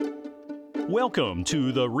Welcome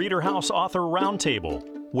to the Reader House Author Roundtable,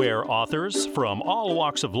 where authors from all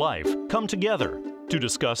walks of life come together to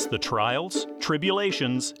discuss the trials,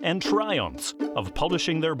 tribulations, and triumphs of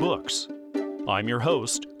publishing their books. I'm your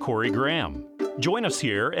host, Corey Graham. Join us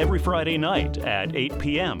here every Friday night at 8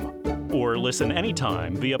 p.m. or listen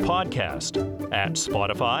anytime via podcast at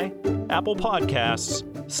Spotify, Apple Podcasts,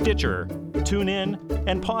 Stitcher, TuneIn,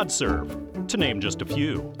 and PodServe, to name just a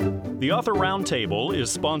few. The Author Roundtable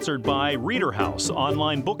is sponsored by Reader House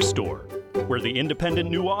Online Bookstore, where the independent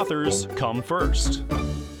new authors come first.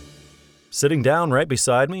 Sitting down right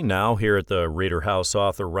beside me now here at the Reader House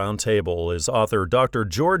Author Roundtable is author Dr.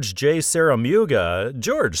 George J. Saramuga.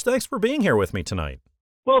 George, thanks for being here with me tonight.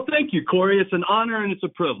 Well, thank you, Corey. It's an honor and it's a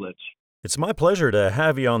privilege. It's my pleasure to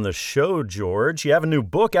have you on the show, George. You have a new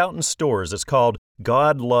book out in stores. It's called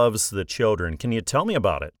God Loves the Children. Can you tell me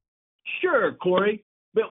about it? Sure, Corey.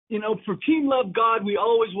 But, for Team Love God, we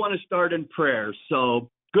always want to start in prayer. So,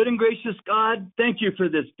 good and gracious God, thank you for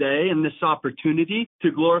this day and this opportunity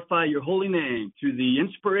to glorify your holy name through the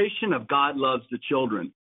inspiration of God Loves the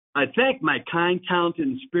Children. I thank my kind, talented,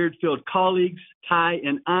 and spirit-filled colleagues, Ty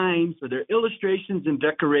and Ein, for their illustrations and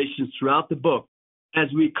decorations throughout the book as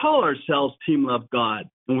we call ourselves Team Love God.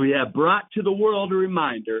 And we have brought to the world a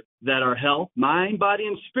reminder that our health, mind, body,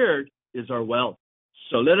 and spirit is our wealth.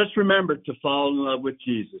 So let us remember to fall in love with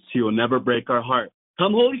Jesus. He will never break our heart.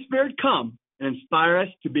 Come, Holy Spirit, come and inspire us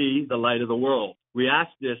to be the light of the world. We ask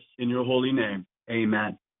this in your holy name.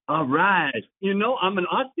 Amen. All right. I'm an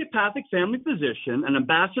osteopathic family physician, an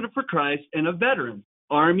ambassador for Christ, and a veteran,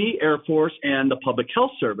 Army, Air Force, and the Public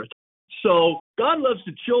Health Service. So God Loves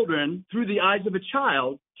the Children through the eyes of a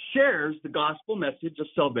child shares the gospel message of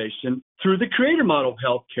salvation through the creator model of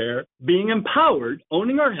healthcare, being empowered,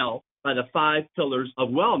 owning our health, by the 5 pillars of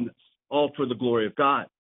wellness, all for the glory of God.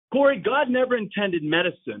 Corey, God never intended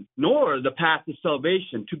medicine, nor the path to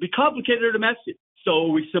salvation, to be complicated or messy. So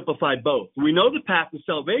we simplified both. We know the path to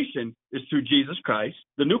salvation is through Jesus Christ,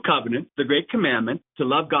 the new covenant, the great commandment, to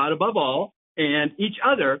love God above all, and each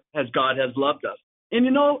other as God has loved us. And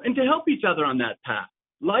to help each other on that path.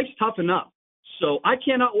 Life's tough enough. So I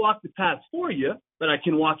cannot walk the path for you, but I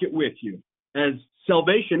can walk it with you. As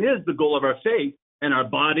salvation is the goal of our faith, and our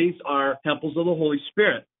bodies are temples of the Holy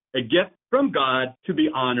Spirit, a gift from God to be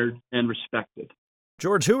honored and respected.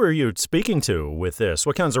 George, who are you speaking to with this?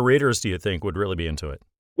 What kinds of readers do you think would really be into it?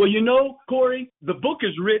 Well, Corey, the book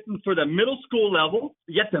is written for the middle school level,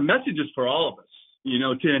 yet the message is for all of us.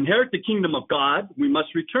 To inherit the kingdom of God, we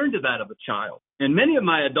must return to that of a child. And many of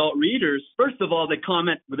my adult readers, first of all, they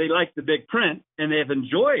comment they like the big print, and they have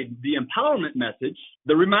enjoyed the empowerment message,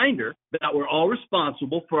 the reminder that we're all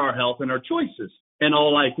responsible for our health and our choices, and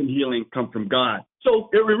all life and healing come from God. So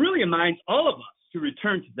it really reminds all of us to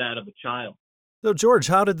return to that of a child. So, George,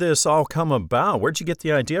 how did this all come about? Where'd you get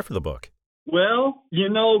the idea for the book? Well,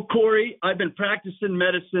 Corey, I've been practicing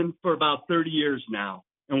medicine for about 30 years now.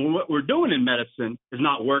 And what we're doing in medicine is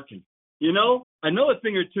not working. I know a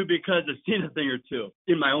thing or two because I've seen a thing or two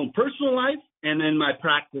in my own personal life and in my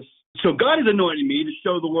practice. So God has anointed me to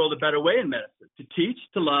show the world a better way in medicine, to teach,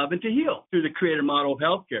 to love, and to heal through the creator model of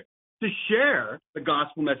healthcare, to share the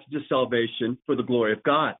gospel message of salvation for the glory of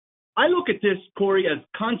God. I look at this, Corey, as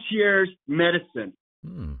concierge medicine,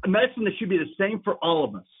 a medicine that should be the same for all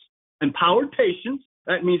of us. Empowered patients,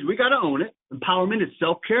 that means we got to own it. Empowerment is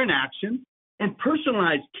self-care in action. And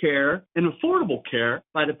personalized care and affordable care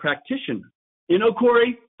by the practitioner.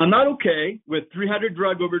 Corey, I'm not okay with 300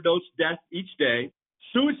 drug overdose deaths each day,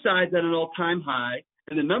 suicides at an all-time high,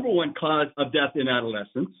 and the number one cause of death in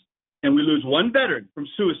adolescence. And we lose one veteran from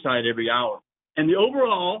suicide every hour. And the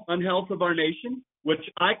overall unhealth of our nation, which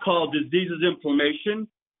I call diseases, inflammation,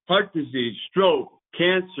 heart disease, stroke,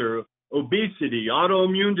 cancer, obesity,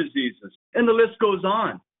 autoimmune diseases, and the list goes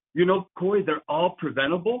on. Corey, they're all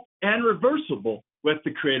preventable and reversible with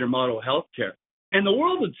the creator model of healthcare. And the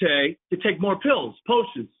world would say to take more pills,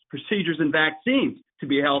 potions, procedures, and vaccines to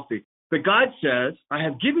be healthy. But God says, I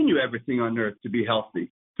have given you everything on earth to be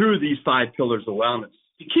healthy through these 5 pillars of wellness,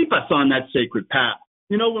 to keep us on that sacred path.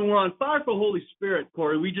 When we're on fire for Holy Spirit,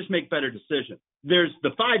 Corey, we just make better decisions. There's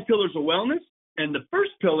the 5 pillars of wellness. And the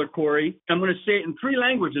first pillar, Corey, I'm going to say it in 3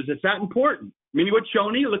 languages. It's that important.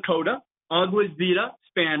 Miniwachoni, Lakota, Agua es Vida,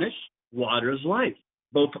 Spanish, water is life,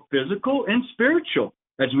 both physical and spiritual.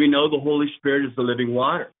 As we know, the Holy Spirit is the living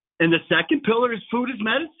water. And the second pillar is food is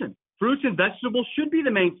medicine. Fruits and vegetables should be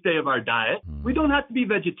the mainstay of our diet. We don't have to be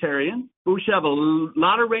vegetarian, but we should have a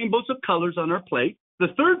lot of rainbows of colors on our plate. The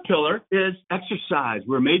third pillar is exercise.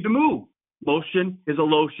 We're made to move. Motion is a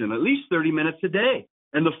lotion, at least 30 minutes a day.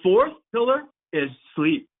 And the fourth pillar is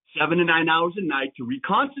sleep. 7 to 9 hours a night to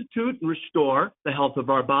reconstitute and restore the health of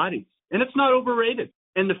our bodies. And it's not overrated.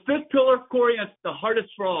 And the fifth pillar, Corey, that's the hardest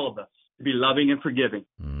for all of us, to be loving and forgiving.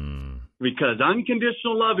 Because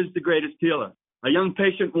unconditional love is the greatest healer. A young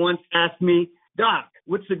patient once asked me, Doc,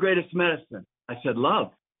 what's the greatest medicine? I said,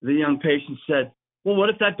 love. The young patient said, well, what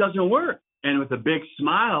if that doesn't work? And with a big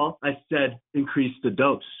smile, I said, increase the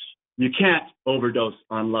dose. You can't overdose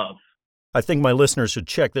on love. I think my listeners should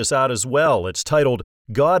check this out as well. It's titled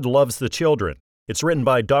God Loves the Children. It's written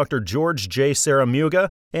by Dr. George J. Saramuga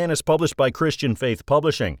and is published by Christian Faith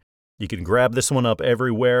Publishing. You can grab this one up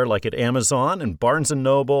everywhere, like at Amazon and Barnes &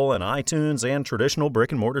 Noble and iTunes and traditional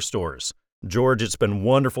brick-and-mortar stores. George, it's been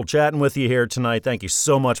wonderful chatting with you here tonight. Thank you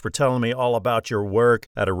so much for telling me all about your work.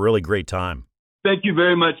 I had a really great time. Thank you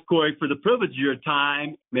very much, Corey, for the privilege of your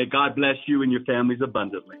time. May God bless you and your families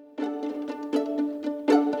abundantly.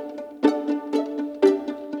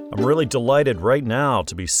 I'm really delighted right now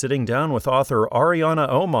to be sitting down with author Ariana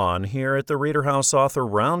Oman here at the Reader House Author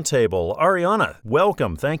Roundtable. Ariana,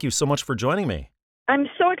 welcome. Thank you so much for joining me. I'm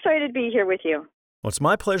so excited to be here with you. Well, it's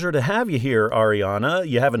my pleasure to have you here, Ariana.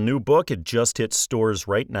 You have a new book. It just hit stores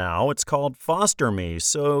right now. It's called Foster Me.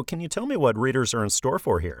 So can you tell me what readers are in store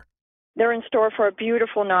for here? They're in store for a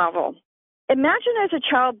beautiful novel. Imagine as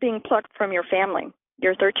a child being plucked from your family.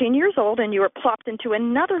 You're 13 years old and you are plopped into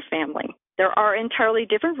another family. There are entirely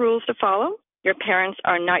different rules to follow. Your parents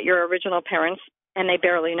are not your original parents, and they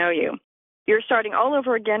barely know you. You're starting all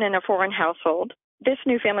over again in a foreign household. This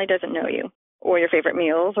new family doesn't know you, or your favorite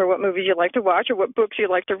meals, or what movies you like to watch, or what books you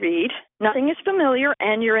like to read. Nothing is familiar,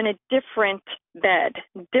 and you're in a different bed,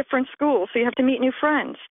 different school, so you have to meet new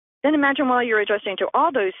friends. Then imagine while you're adjusting to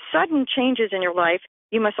all those sudden changes in your life,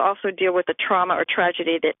 you must also deal with the trauma or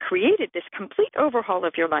tragedy that created this complete overhaul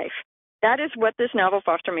of your life. That is what this novel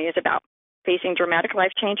Foster Me is about. Facing dramatic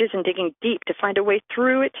life changes and digging deep to find a way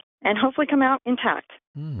through it and hopefully come out intact.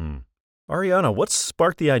 Ariana, what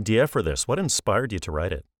sparked the idea for this? What inspired you to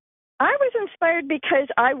write it? I was inspired because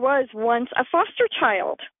I was once a foster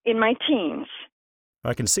child in my teens.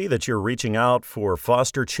 I can see that you're reaching out for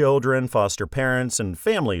foster children, foster parents, and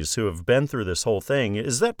families who have been through this whole thing.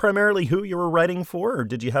 Is that primarily who you were writing for, or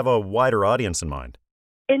did you have a wider audience in mind?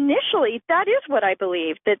 Initially, that is what I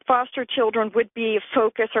believed, that foster children would be a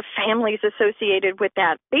focus or families associated with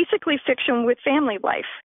that, basically fiction with family life.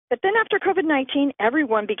 But then after COVID-19,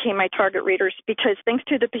 everyone became my target readers because thanks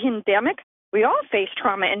to the pandemic, we all faced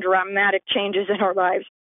trauma and dramatic changes in our lives.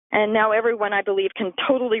 And now everyone, I believe, can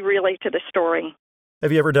totally relate to the story.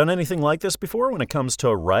 Have you ever done anything like this before when it comes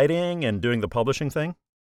to writing and doing the publishing thing?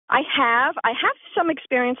 I have some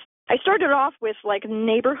experience. I started off with like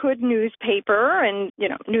neighborhood newspaper and,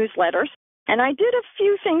 newsletters. And I did a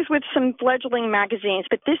few things with some fledgling magazines,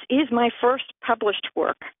 but this is my first published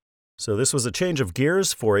work. So this was a change of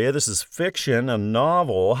gears for you. This is fiction, a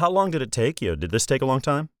novel. How long did it take you? Did this take a long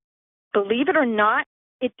time? Believe it or not,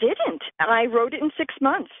 it didn't. I wrote it in 6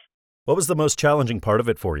 months. What was the most challenging part of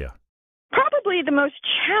it for you? Probably the most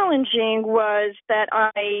challenging was that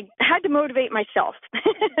I had to motivate myself.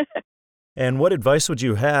 And what advice would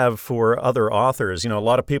you have for other authors? A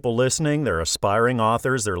lot of people listening, they're aspiring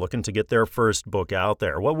authors. They're looking to get their first book out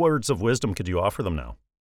there. What words of wisdom could you offer them now?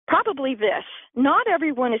 Probably this. Not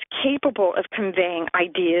everyone is capable of conveying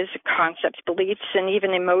ideas, concepts, beliefs, and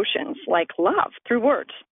even emotions like love through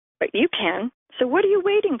words. But you can. So what are you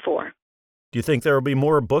waiting for? Do you think there will be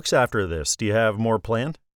more books after this? Do you have more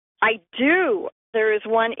planned? I do. There is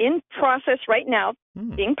one in process right now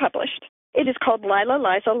being published. It is called Lila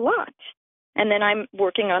Lies a Lot. And then I'm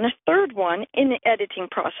working on a third one in the editing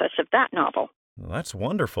process of that novel. Well, that's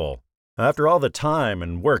wonderful. After all the time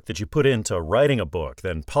and work that you put into writing a book,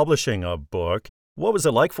 then publishing a book, what was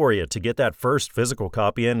it like for you to get that first physical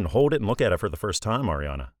copy in and hold it and look at it for the first time,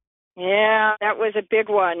 Ariana? Yeah, that was a big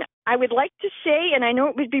one. I would like to say, and I know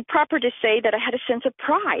it would be proper to say, that I had a sense of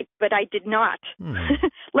pride, but I did not.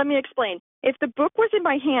 Let me explain. If the book was in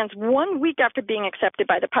my hands 1 week after being accepted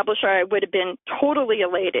by the publisher, I would have been totally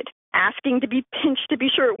elated, asking to be pinched to be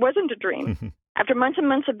sure it wasn't a dream. After months and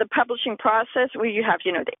months of the publishing process, where you have,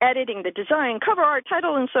 the editing, the design, cover art,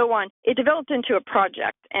 title, and so on, it developed into a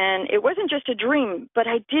project. And it wasn't just a dream, but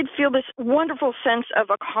I did feel this wonderful sense of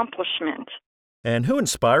accomplishment. And who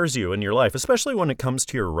inspires you in your life, especially when it comes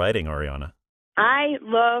to your writing, Ariana? I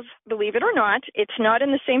love, believe it or not, it's not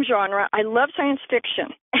in the same genre. I love science fiction.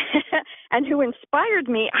 And who inspired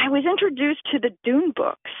me, I was introduced to the Dune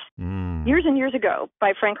books years and years ago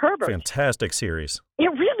by Frank Herbert. Fantastic series. It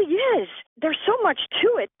really is. There's so much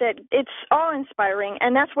to it that it's awe-inspiring,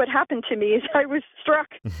 and that's what happened to me is I was struck.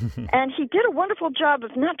 And he did a wonderful job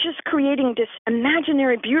of not just creating this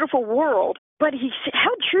imaginary, beautiful world, but he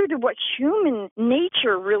held true to what human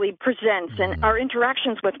nature really presents and our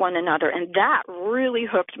interactions with one another, and that really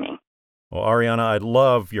hooked me. Well, Ariana, I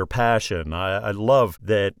love your passion. I love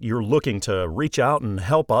that you're looking to reach out and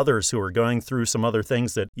help others who are going through some other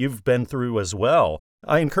things that you've been through as well.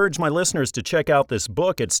 I encourage my listeners to check out this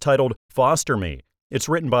book. It's titled Foster Me. It's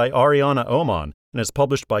written by Ariana Oman, and it's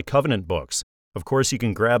published by Covenant Books. Of course, you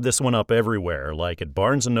can grab this one up everywhere, like at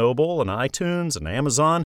Barnes & Noble and iTunes and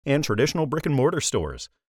Amazon and traditional brick-and-mortar stores.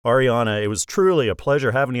 Ariana, it was truly a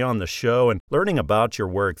pleasure having you on the show and learning about your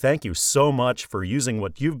work. Thank you so much for using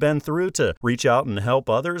what you've been through to reach out and help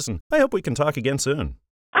others, and I hope we can talk again soon.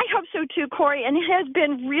 I hope so too, Corey, and it has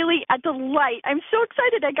been really a delight. I'm so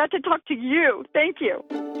excited I got to talk to you. Thank you.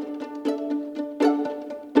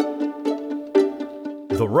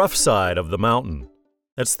 The Rough Side of the Mountain.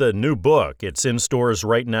 That's the new book. It's in stores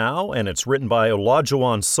right now, and it's written by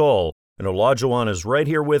Olajuwon Sol. And Olajuwon is right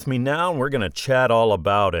here with me now, and we're going to chat all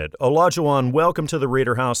about it. Olajuwon, welcome to the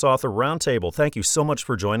Reader House Author Roundtable. Thank you so much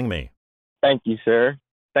for joining me. Thank you, sir.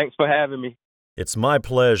 Thanks for having me. It's my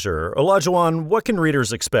pleasure. Olajuwon, what can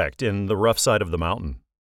readers expect in The Rough Side of the Mountain?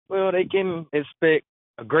 Well, they can expect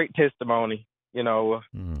a great testimony.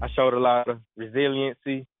 I showed a lot of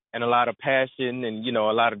resiliency and a lot of passion and, a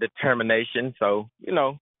lot of determination. So,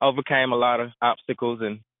 overcame a lot of obstacles,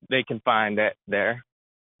 and they can find that there.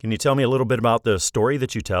 Can you tell me a little bit about the story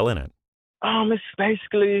that you tell in it? It's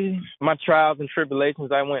basically my trials and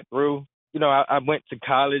tribulations I went through. I went to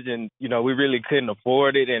college and, we really couldn't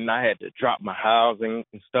afford it, and I had to drop my housing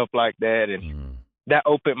and stuff like that. And that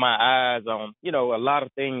opened my eyes on, a lot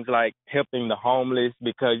of things like helping the homeless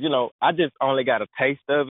because, I just only got a taste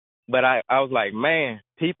of it. But I was like, man,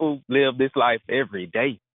 people live this life every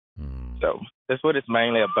day. So that's what it's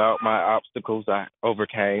mainly about, my obstacles I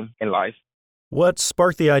overcame in life. What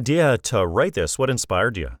sparked the idea to write this? What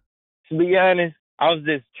inspired you? To be honest, I was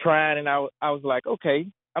just trying, and I was like, okay,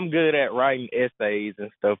 I'm good at writing essays and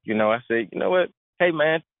stuff. I said, you know what? Hey,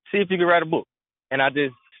 man, see if you can write a book. And I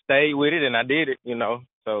just stayed with it, and I did it,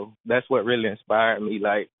 So that's what really inspired me,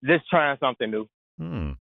 like just trying something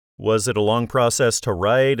new. Was it a long process to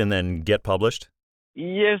write and then get published?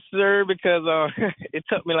 Yes, sir, because it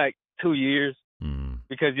took me like 2 years.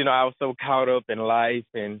 Because, I was so caught up in life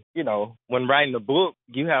and, when writing a book,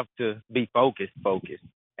 you have to be focused.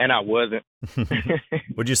 And I wasn't.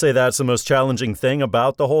 Would you say that's the most challenging thing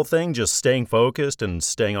about the whole thing, just staying focused and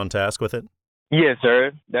staying on task with it? Yes,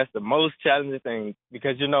 sir. That's the most challenging thing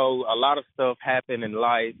because, a lot of stuff happen in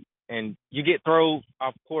life and you get thrown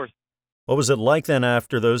off course. What was it like then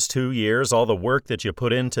after those 2 years, all the work that you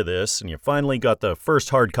put into this, and you finally got the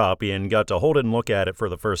first hard copy and got to hold it and look at it for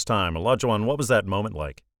the first time? Olajuwon, what was that moment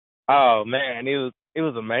like? Oh, man, it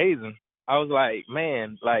was amazing. I was like,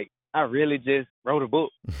 man, I really just wrote a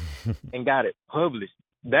book and got it published.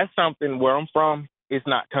 That's something where I'm from, it's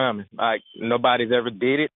not common. Like, nobody's ever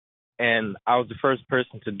did it, and I was the first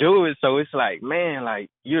person to do it, so it's like, man,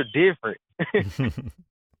 you're different.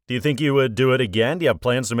 Do you think you would do it again? Do you have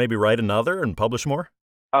plans to maybe write another and publish more?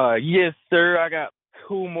 Yes, sir. I got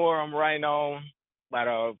 2 more I'm writing on, but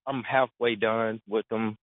I'm halfway done with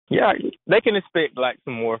them. Yeah, they can expect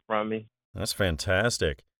some more from me. That's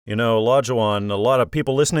fantastic. Olajuwon, a lot of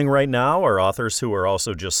people listening right now are authors who are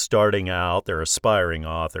also just starting out. They're aspiring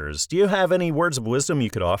authors. Do you have any words of wisdom you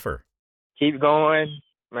could offer? Keep going,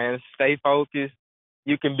 man. Stay focused.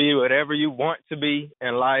 You can be whatever you want to be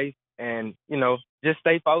in life. And, just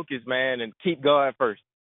stay focused, man, and keep going first.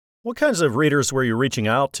 What kinds of readers were you reaching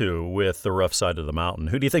out to with The Rough Side of the Mountain?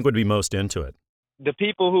 Who do you think would be most into it? The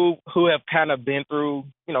people who have kind of been through,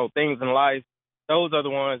 things in life, those are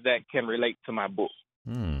the ones that can relate to my book.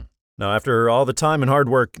 Now, after all the time and hard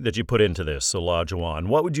work that you put into this, Olajuwon,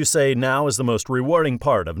 what would you say now is the most rewarding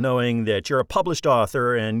part of knowing that you're a published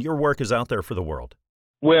author and your work is out there for the world?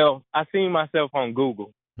 Well, I seen myself on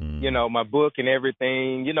Google. My book and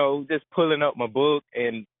everything, just pulling up my book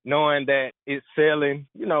and knowing that it's selling,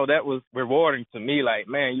 that was rewarding to me. Like,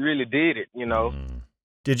 man, you really did it,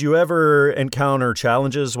 Did you ever encounter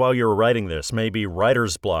challenges while you were writing this? Maybe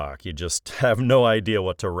writer's block, you just have no idea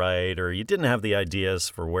what to write, or you didn't have the ideas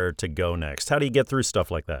for where to go next. How do you get through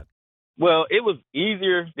stuff like that? Well, it was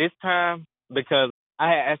easier this time because I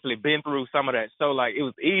had actually been through some of that. So, it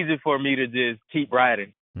was easy for me to just keep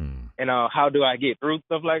writing. And how do I get through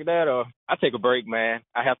stuff like that? Or I take a break, man.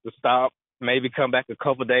 I have to stop, maybe come back a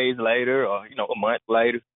couple days later or, a month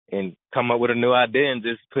later and come up with a new idea and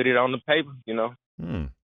just put it on the paper,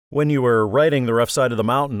 When you were writing The Rough Side of the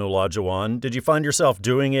Mountain, Olajuwon, did you find yourself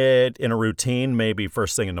doing it in a routine, maybe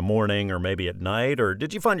first thing in the morning or maybe at night? Or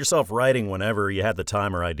did you find yourself writing whenever you had the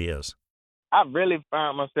time or ideas? I really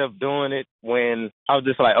found myself doing it when I was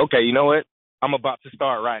just like, okay, you know what? I'm about to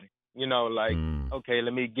start writing. You know, like, okay,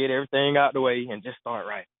 let me get everything out the way and just start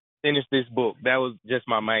writing. Finish this book. That was just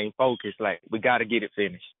my main focus. Like, we got to get it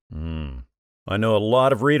finished. I know a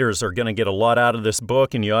lot of readers are going to get a lot out of this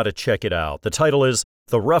book, and you ought to check it out. The title is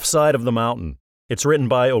The Rough Side of the Mountain. It's written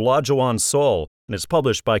by Olajuwon Sol, and it's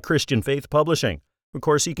published by Christian Faith Publishing. Of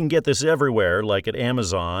course, you can get this everywhere, like at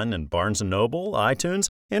Amazon and Barnes & Noble, iTunes,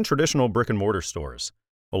 and traditional brick-and-mortar stores.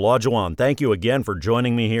 Olajuwon, thank you again for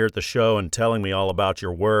joining me here at the show and telling me all about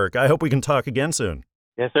your work. I hope we can talk again soon.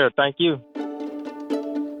 Yes, sir. Thank you.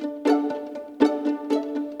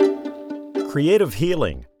 Creative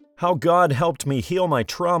Healing: How God Helped Me Heal My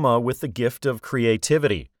Trauma with the Gift of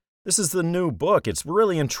Creativity. This is the new book. It's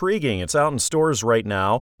really intriguing. It's out in stores right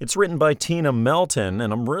now. It's written by Tina Melton,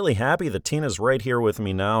 and I'm really happy that Tina's right here with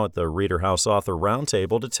me now at the Reader House Author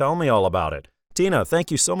Roundtable to tell me all about it. Tina,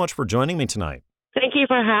 thank you so much for joining me tonight. Thank you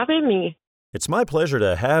for having me. It's my pleasure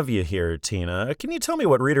to have you here, Tina. Can you tell me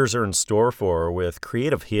what readers are in store for with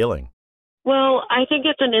Creative Healing? Well, I think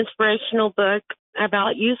it's an inspirational book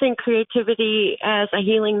about using creativity as a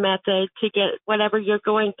healing method to get whatever you're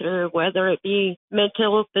going through, whether it be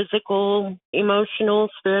mental, physical, emotional,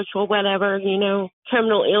 spiritual, whatever,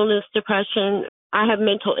 terminal illness, depression. I have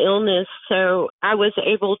mental illness, so I was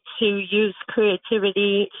able to use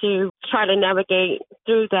creativity to try to navigate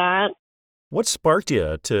through that. What sparked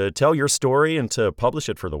you to tell your story and to publish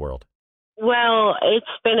it for the world? Well, it's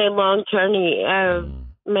been a long journey of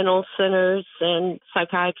mental centers and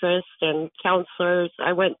psychiatrists and counselors.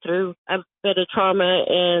 I went through a bit of trauma,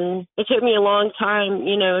 and it took me a long time,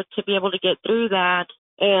 to be able to get through that.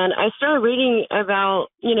 And I started reading about,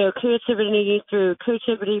 creativity through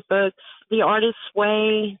creativity books, The Artist's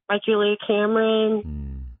Way by Julia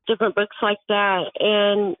Cameron, different books like that.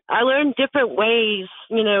 And I learned different ways,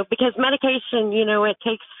 because medication, it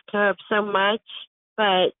takes care of so much,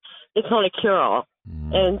 but it's not a cure-all.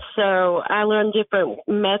 And so I learned different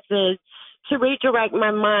methods to redirect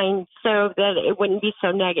my mind so that it wouldn't be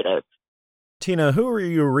so negative. Tina, who are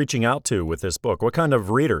you reaching out to with this book? What kind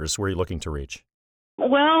of readers were you looking to reach?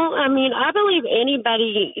 Well, I believe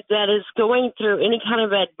anybody that is going through any kind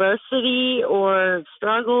of adversity or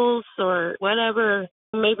struggles or whatever,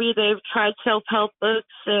 maybe they've tried self-help books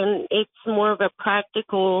and it's more of a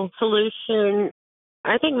practical solution.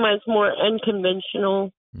 I think mine's more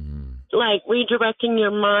unconventional. Like redirecting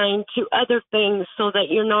your mind to other things so that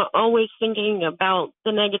you're not always thinking about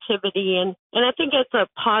the negativity. And I think it's a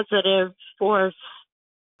positive force.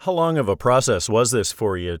 How long of a process was this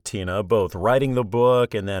for you, Tina, both writing the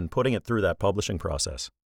book and then putting it through that publishing process?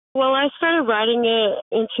 Well, I started writing it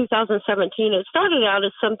in 2017. It started out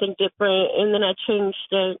as something different, and then I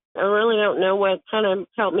changed it. I really don't know what kind of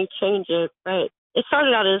helped me change it, but it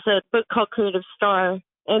started out as a book called Creative Star,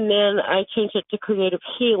 and then I changed it to Creative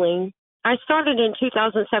Healing. I started in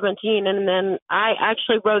 2017, and then I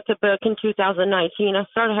actually wrote the book in 2019. I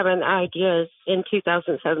started having ideas in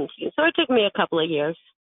 2017, so it took me a couple of years.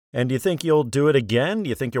 And do you think you'll do it again? Do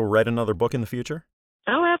you think you'll write another book in the future?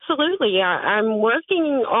 Oh, absolutely. Yeah. I'm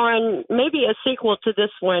working on maybe a sequel to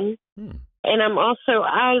this one. And I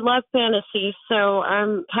love fantasy, so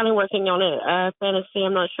I'm kind of working on a fantasy.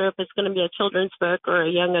 I'm not sure if it's going to be a children's book or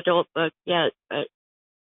a young adult book yet, but...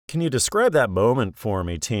 Can you describe that moment for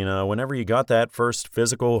me, Tina, whenever you got that first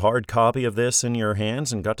physical hard copy of this in your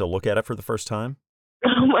hands and got to look at it for the first time?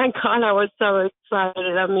 Oh, my God, I was so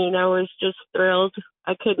excited. I was just thrilled.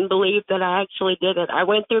 I couldn't believe that I actually did it. I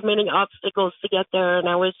went through many obstacles to get there, and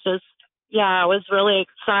I was really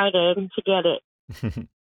excited to get it.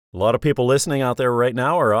 A lot of people listening out there right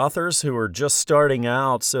now are authors who are just starting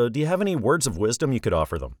out, so do you have any words of wisdom you could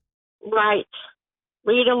offer them? Right.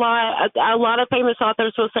 Read a lot. A lot of famous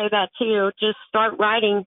authors will say that too. Just start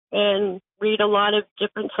writing and read a lot of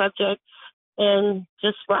different subjects and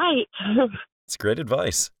just write. That's great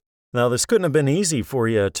advice. Now, this couldn't have been easy for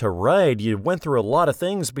you to write. You went through a lot of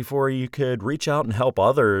things before you could reach out and help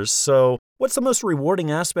others. So what's the most rewarding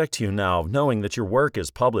aspect to you now, knowing that your work is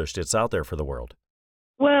published, it's out there for the world?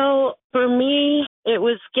 Well, for me, it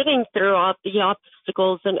was getting through all the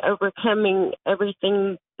obstacles and overcoming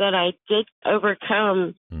everything that I did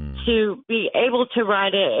overcome to be able to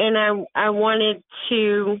write it. And I wanted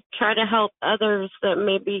to try to help others that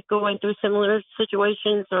may be going through similar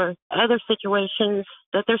situations or other situations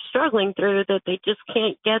that they're struggling through that they just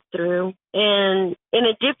can't get through. And in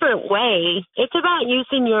a different way, it's about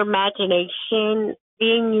using your imagination,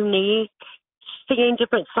 being unique, seeing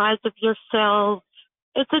different sides of yourself,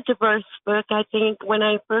 It's a diverse book. I think when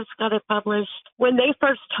I first got it published, when they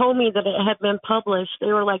first told me that it had been published, they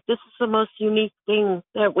were like, this is the most unique thing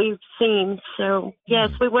that we've seen. So, yes,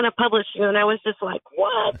 we want to publish you. And I was just like,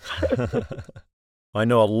 what? I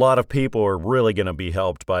know a lot of people are really going to be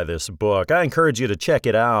helped by this book. I encourage you to check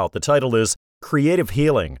it out. The title is Creative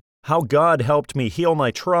Healing: How God Helped Me Heal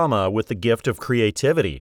My Trauma with the Gift of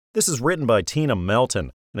Creativity. This is written by Tina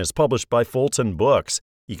Melton and is published by Fulton Books.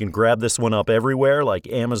 You can grab this one up everywhere like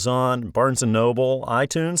Amazon, Barnes & Noble,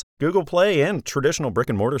 iTunes, Google Play, and traditional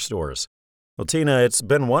brick-and-mortar stores. Well, Tina, it's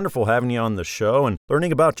been wonderful having you on the show and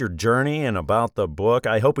learning about your journey and about the book.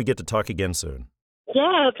 I hope we get to talk again soon.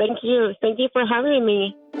 Yeah, thank you. Thank you for having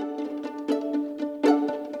me.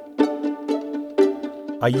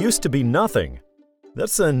 I Used to Be Nothing.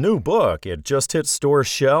 That's a new book. It just hit store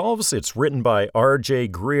shelves. It's written by R.J.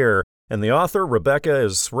 Greer. And the author, Rebecca,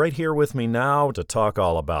 is right here with me now to talk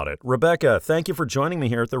all about it. Rebecca, thank you for joining me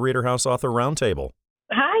here at the Reader House Author Roundtable.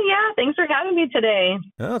 Hi, yeah, thanks for having me today.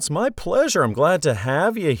 It's my pleasure. I'm glad to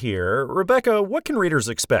have you here. Rebecca, what can readers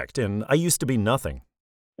expect in I Used to Be Nothing?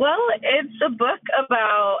 Well, it's a book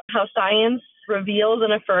about how science reveals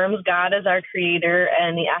and affirms God as our creator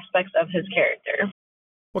and the aspects of his character.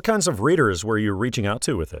 What kinds of readers were you reaching out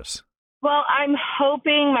to with this? Well, I'm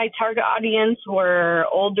hoping my target audience were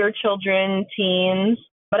older children, teens,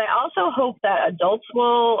 but I also hope that adults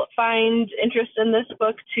will find interest in this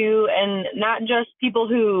book too, and not just people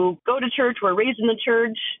who go to church, were raised in the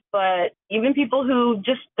church, but even people who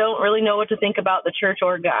just don't really know what to think about the church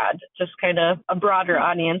or God, just kind of a broader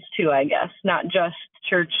audience too, I guess, not just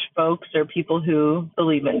church folks or people who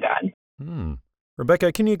believe in God.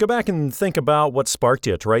 Rebecca, can you go back and think about what sparked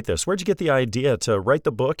you to write this? Where'd you get the idea to write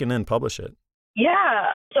the book and then publish it?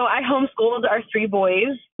 Yeah. So I homeschooled our 3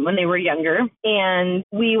 boys when they were younger, and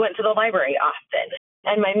we went to the library often.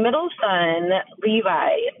 And my middle son, Levi,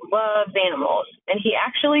 loves animals, and he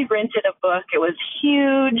actually rented a book. It was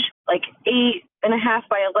huge, like 8.5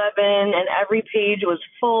 by 11, and every page was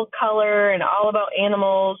full color and all about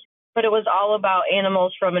animals. But it was all about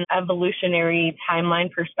animals from an evolutionary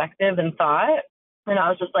timeline perspective and thought. And I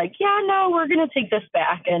was just like, yeah, no, we're going to take this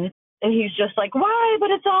back. And he's just like, why?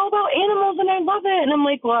 But it's all about animals and I love it. And I'm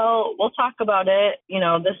like, well, we'll talk about it. You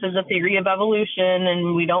know, this is a theory of evolution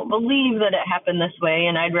and we don't believe that it happened this way.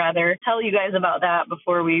 And I'd rather tell you guys about that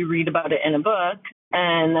before we read about it in a book.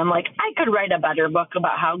 And I'm like, I could write a better book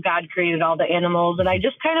about how God created all the animals. And I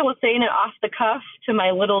just kind of was saying it off the cuff to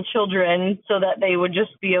my little children so that they would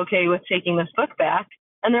just be okay with taking this book back.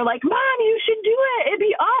 And they're like, Mom, you should do it. It'd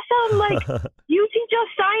be awesome. Like, you teach us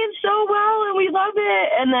science so well and we love it.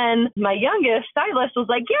 And then my youngest, Silas, was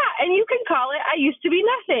like, yeah, and you can call it I Used to Be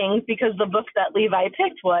Nothing, because the book that Levi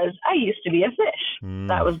picked was I Used to Be a Fish.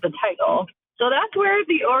 That was the title. So that's where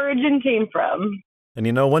the origin came from. And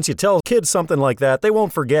you know, once you tell kids something like that, they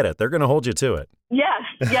won't forget it. They're going to hold you to it. Yes,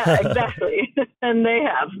 yeah, exactly. And they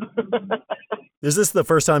have. Is this the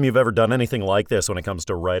first time you've ever done anything like this when it comes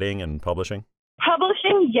to writing and publishing?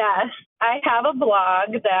 Publishing, yes. I have a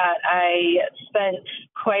blog that I spent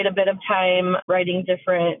quite a bit of time writing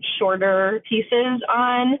different shorter pieces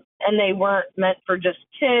on, and they weren't meant for just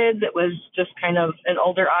kids. It was just kind of an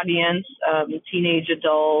older audience, teenage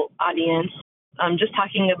adult audience. Just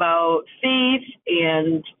talking about faith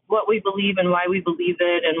and what we believe and why we believe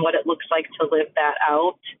it and what it looks like to live that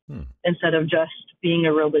out instead of just being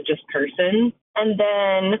a religious person. And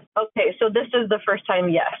then, okay, so this is the first time,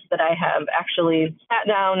 yes, that I have actually sat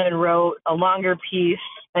down and wrote a longer piece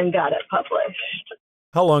and got it published.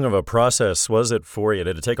 How long of a process was it for you?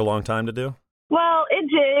 Did it take a long time to do? Well, it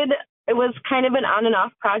did. It was kind of an on and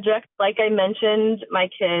off project. Like I mentioned, my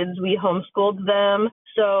kids, we homeschooled them.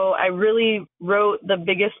 So I really wrote the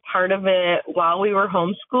biggest part of it while we were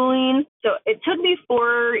homeschooling. So it took me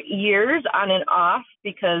 4 years on and off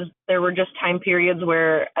because there were just time periods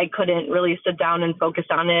where I couldn't really sit down and focus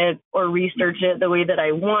on it or research it the way that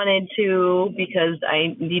I wanted to because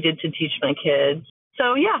I needed to teach my kids.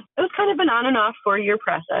 So yeah, it was kind of an on and off 4-year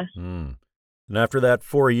process. And after that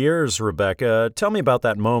 4 years, Rebecca, tell me about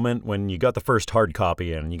that moment when you got the first hard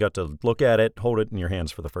copy and you got to look at it, hold it in your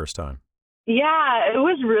hands for the first time. Yeah, it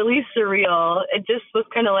was really surreal. It just was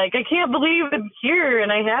kind of like, I can't believe it's here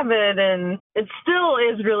and I have it. And it still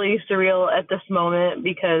is really surreal at this moment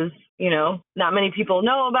because, you know, not many people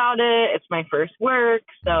know about it. It's my first work.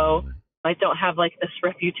 So I don't have like this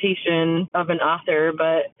reputation of an author,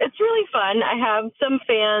 but it's really fun. I have some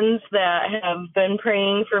fans that have been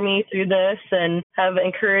praying for me through this and have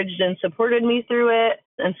encouraged and supported me through it.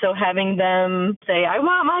 And so having them say, I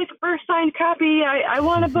want my first signed copy, I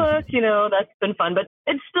want a book, you know, that's been fun. But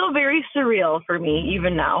it's still very surreal for me,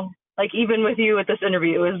 even now. Like, even with you with this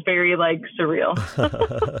interview, it was very, like, surreal.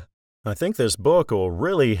 I think this book will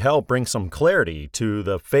really help bring some clarity to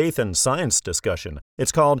the faith and science discussion.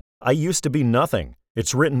 It's called I Used to Be Nothing.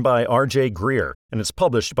 It's written by R.J. Greer, and it's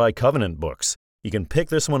published by Covenant Books. You can pick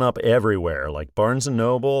this one up everywhere, like Barnes &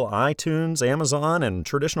 Noble, iTunes, Amazon, and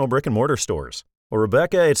traditional brick-and-mortar stores. Well,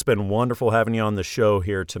 Rebecca, it's been wonderful having you on the show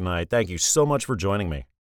here tonight. Thank you so much for joining me.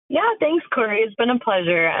 Yeah, thanks, Corey. It's been a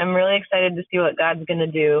pleasure. I'm really excited to see what God's going to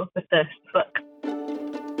do with this book.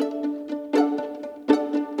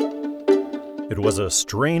 It was a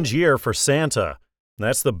strange year for Santa.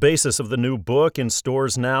 That's the basis of the new book in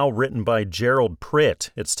stores now, written by Gerald Pritt.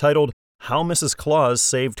 It's titled How Mrs. Claus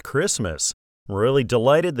Saved Christmas. I'm really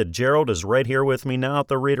delighted that Gerald is right here with me now at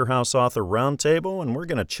the Reader House Author Roundtable, and we're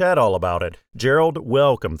going to chat all about it. Gerald,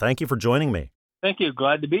 welcome. Thank you for joining me. Thank you.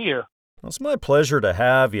 Glad to be here. Well, it's my pleasure to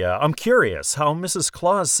have you. I'm curious, How Mrs.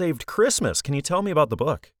 Claus Saved Christmas. Can you tell me about the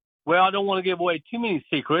book? Well, I don't want to give away too many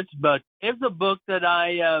secrets, but it's a book that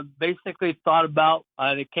I basically thought about,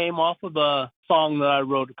 and it came off of a song that I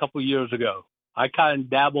wrote a couple years ago. I kind of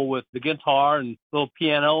dabble with the guitar and little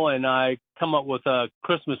piano, and I come up with a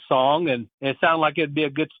Christmas song, and it sounded like it'd be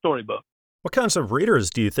a good storybook. What kinds of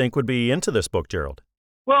readers do you think would be into this book, Gerald?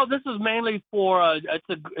 Well, this is mainly for it's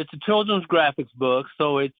a children's graphics book,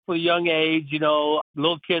 so it's for young age. You know,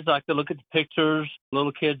 little kids like to look at the pictures.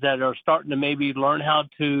 Little kids that are starting to maybe learn how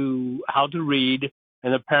to read,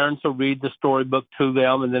 and the parents will read the storybook to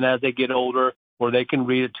them, and then as they get older, or they can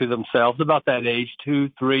read it to themselves. About that age,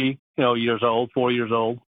 2, 3, years old, 4 years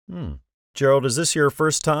old. Gerald, is this your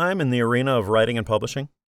first time in the arena of writing and publishing?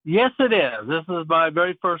 Yes, it is. This is my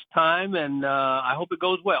very first time, and I hope it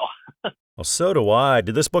goes well. Well, so do I.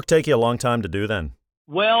 Did this book take you a long time to do then?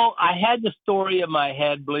 Well, I had the story in my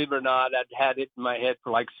head, believe it or not. I'd had it in my head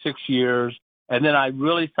for like 6 years. And then I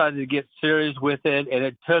really started to get serious with it. And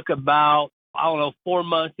it took about, 4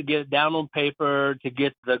 months to get it down on paper, to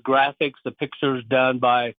get the graphics, the pictures done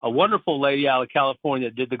by a wonderful lady out of California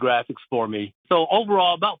that did the graphics for me. So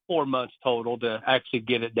overall, about 4 months total to actually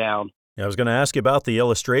get it down. Yeah, I was going to ask you about the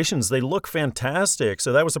illustrations. They look fantastic.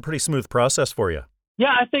 So that was a pretty smooth process for you.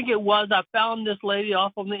 Yeah, I think it was. I found this lady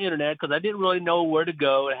off on the internet because I didn't really know where to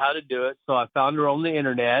go and how to do it. So I found her on the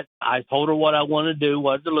internet. I told her what I wanted to do,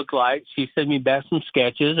 what it looked like. She sent me back some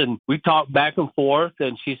sketches, and we talked back and forth,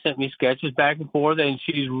 and she sent me sketches back and forth, and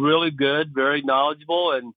she's really good, very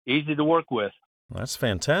knowledgeable, and easy to work with. That's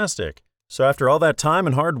fantastic. So after all that time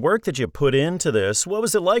and hard work that you put into this, what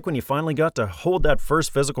was it like when you finally got to hold that first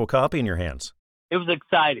physical copy in your hands? It was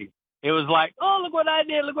exciting. It was like, oh, look what I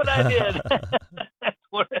did.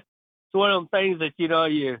 It's one of them things that,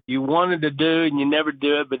 you wanted to do and you never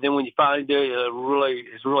do it. But then when you finally do it,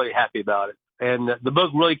 it's really happy about it. And the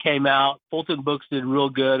book really came out. Fulton Books did real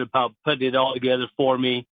good about putting it all together for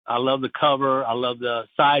me. I love the cover. I love the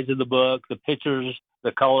size of the book, the pictures,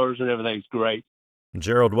 the colors, and everything's great.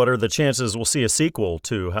 Gerald, what are the chances we'll see a sequel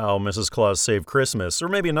to How Mrs. Claus Saved Christmas, or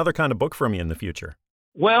maybe another kind of book from you in the future?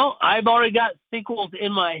 Well, I've already got sequels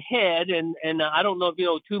in my head, and I don't know if you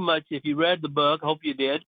know too much. If you read the book, hope you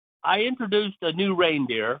did. I introduced a new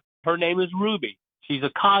reindeer. Her name is Ruby. She's a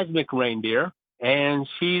cosmic reindeer, and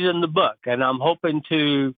she's in the book, and I'm hoping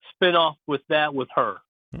to spin off with that with her.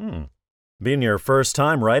 Being your first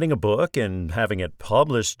time writing a book and having it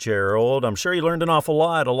published, Gerald, I'm sure you learned an awful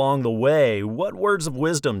lot along the way. What words of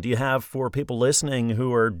wisdom do you have for people listening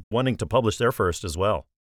who are wanting to publish their first as well?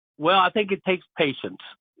 Well, I think it takes patience.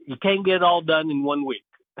 You can't get it all done in 1 week,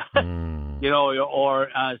 or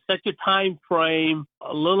set your time frame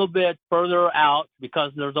a little bit further out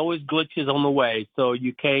because there's always glitches on the way. So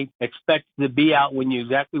you can't expect it to be out when you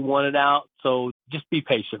exactly want it out. So just be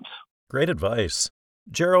patient. Great advice.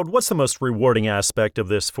 Gerald, what's the most rewarding aspect of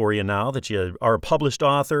this for you now that you are a published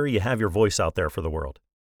author, you have your voice out there for the world?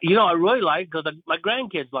 I really like it because my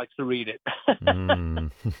grandkids like to read it.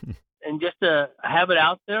 And just to have it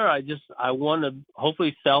out there, I want to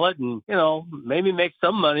hopefully sell it and, maybe make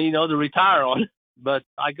some money, to retire on. But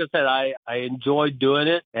like I said, I enjoy doing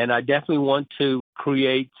it, and I definitely want to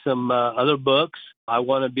create some other books. I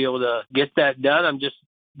want to be able to get that done. I'm just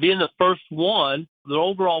being the first one. The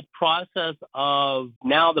overall process of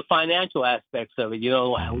now the financial aspects of it,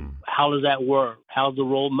 how does that work? How's the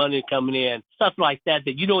roll money coming in? Stuff like that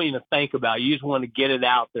you don't even think about. You just want to get it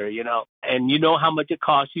out there, and you know how much it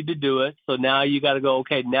costs you to do it. So now you got to go,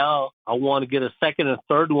 okay, now I want to get a second and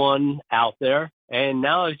third one out there. And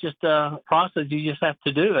now it's just a process you just have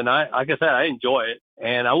to do. And like I said, I enjoy it.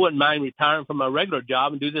 And I wouldn't mind retiring from my regular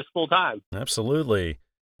job and do this full time. Absolutely.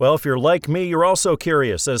 Well, if you're like me, you're also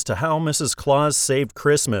curious as to how Mrs. Claus saved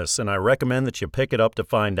Christmas, and I recommend that you pick it up to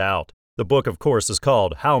find out. The book, of course, is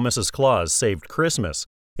called How Mrs. Claus Saved Christmas.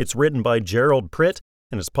 It's written by Gerald Pritt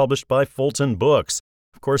and is published by Fulton Books.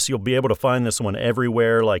 Of course, you'll be able to find this one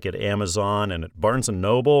everywhere, like at Amazon and at Barnes &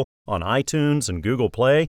 Noble, on iTunes and Google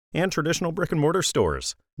Play, and traditional brick-and-mortar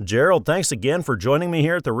stores. Gerald, thanks again for joining me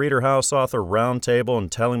here at the Reader House Author Roundtable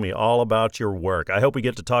and telling me all about your work. I hope we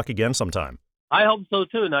get to talk again sometime. I hope so,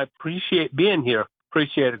 too, and I appreciate being here.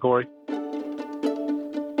 Appreciate it, Corey.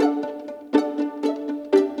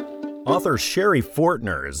 Author Sherry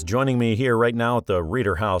Fortner is joining me here right now at the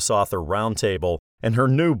Reader House Author Roundtable, and her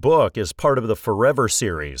new book is part of the Forever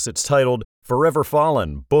series. It's titled Forever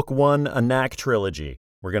Fallen, Book 1, a Knack Trilogy.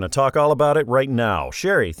 We're going to talk all about it right now.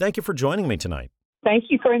 Sherry, thank you for joining me tonight. Thank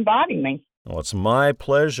you for inviting me. Well, it's my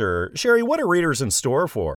pleasure. Sherry, what are readers in store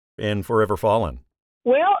for in Forever Fallen?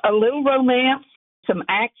 Well, a little romance, some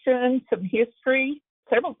action, some history,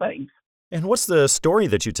 several things. And what's the story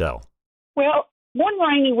that you tell? Well, one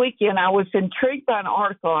rainy weekend, I was intrigued by an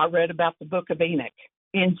article I read about the Book of Enoch.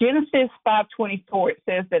 In Genesis 5:24, it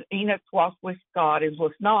says that Enoch walked with God and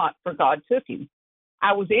was not, for God took him.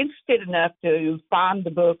 I was interested enough to find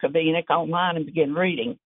the Book of Enoch online and begin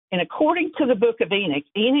reading. And according to the Book of Enoch,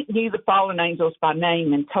 Enoch knew the fallen angels by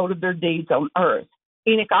name and told of their deeds on earth.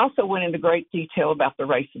 Enoch also went into great detail about the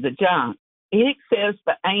race of the giants. Enoch says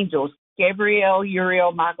the angels, Gabriel,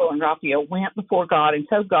 Uriel, Michael, and Raphael, went before God and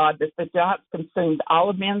told God that the giants consumed all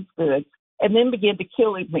of men's goods and then began to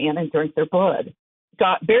kill men and drink their blood.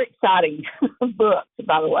 God, very exciting book,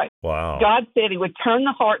 by the way. Wow. God said he would turn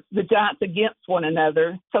the hearts of the giants against one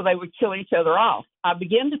another so they would kill each other off. I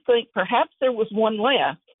began to think perhaps there was one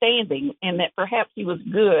left standing and that perhaps he was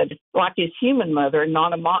good like his human mother and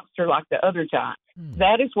not a monster like the other giants.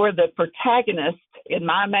 That is where the protagonist, in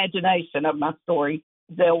my imagination of my story,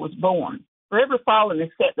 Zell, was born. Forever Fallen is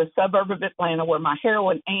set in the suburb of Atlanta where my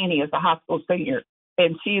heroine Annie is a high school senior,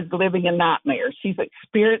 and she is living a nightmare. She's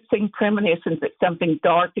experiencing premonitions that something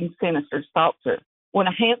dark and sinister stalks her. When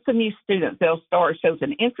a handsome new student, Zell Star, shows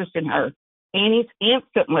an interest in her, Annie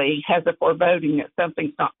instantly has a foreboding that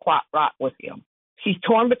something's not quite right with him. She's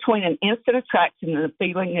torn between an instant attraction and the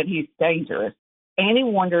feeling that he's dangerous. Annie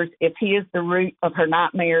wonders if he is the root of her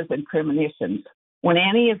nightmares and premonitions. When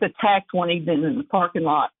Annie is attacked one evening in the parking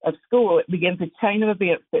lot of school, it begins a chain of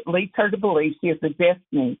events that leads her to believe she has the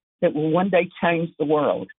destiny that will one day change the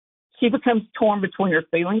world. She becomes torn between her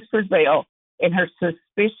feelings for Zell and her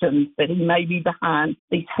suspicions that he may be behind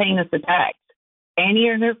these heinous attacks. Annie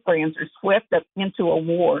and her friends are swept up into a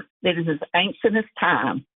war that is as ancient as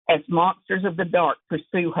time as monsters of the dark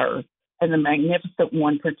pursue her and the Magnificent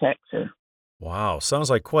One protects her. Wow,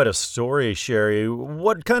 sounds like quite a story, Sherry.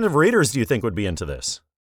 What kind of readers do you think would be into this?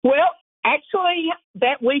 Well, actually,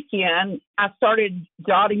 that weekend, I started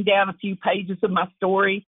jotting down a few pages of my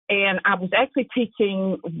story, and I was actually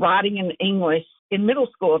teaching writing in English in middle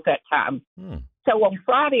school at that time. So on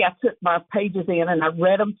Friday, I took my pages in and I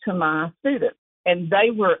read them to my students, and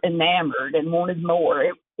they were enamored and wanted more.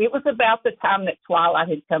 It was about the time that Twilight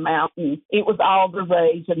had come out, and it was all the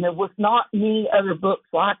rage, and there was not many other books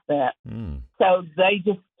like that. So they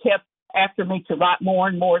just kept after me to write more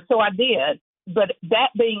and more, so I did. But that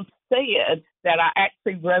being said, that I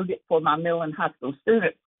actually wrote it for my middle and high school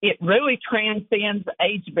students, it really transcends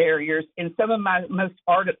age barriers, and some of my most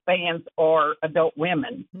ardent fans are adult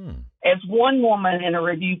women. As one woman in a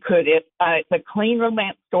review put it, it's a clean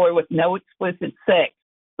romance story with no explicit sex,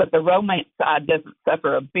 but the romance side doesn't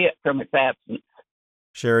suffer a bit from its absence.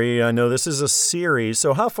 Sherry, I know this is a series,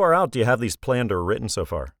 so how far out do you have these planned or written so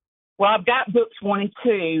far? Well, I've got books 1 and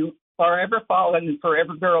 2. Forever Fallen and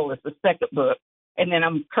Forever Girl is the second book, and then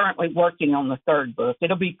I'm currently working on the third book.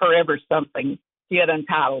 It'll be Forever Something, yet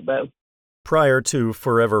untitled, though. Prior to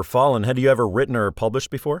Forever Fallen, had you ever written or published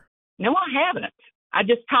before? No, I haven't. I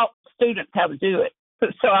just taught students how to do it.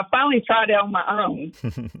 So I finally tried it on my own.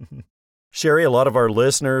 Sherry, a lot of our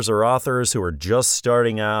listeners are authors who are just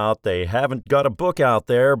starting out. They haven't got a book out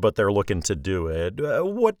there, but they're looking to do it.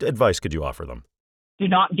 What advice could you offer them? Do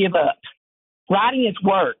not give up. Writing is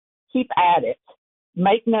work. Keep at it.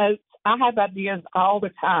 Make notes. I have ideas all the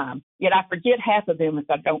time, yet I forget half of them if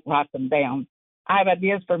I don't write them down. I have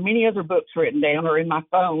ideas for many other books written down or in my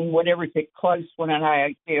phone, whatever's close when an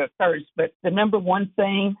idea occurs. But the number one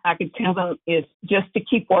thing I could tell them is just to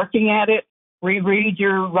keep working at it, reread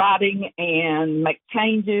your writing and make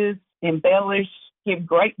changes, embellish, give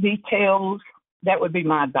great details. That would be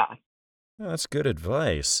my advice. That's good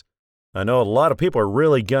advice. I know a lot of people are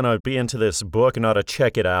really going to be into this book and ought to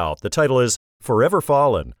check it out. The title is Forever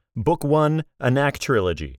Fallen, Book 1, a Knack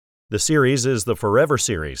Trilogy. The series is the Forever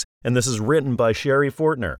series, and this is written by Sherry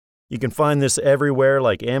Fortner. You can find this everywhere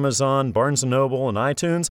like Amazon, Barnes & Noble, and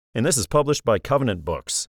iTunes, and this is published by Covenant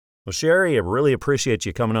Books. Well, Sherry, I really appreciate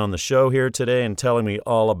you coming on the show here today and telling me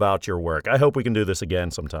all about your work. I hope we can do this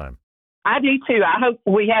again sometime. I do too. I hope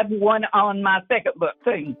we have one on my second book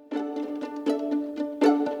soon.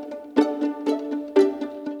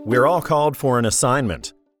 We're all called for an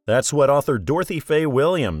assignment. That's what author Dorothy Faye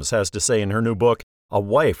Williams has to say in her new book, A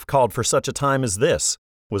Wife Called for Such a Time as This.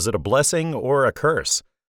 Was it a blessing or a curse?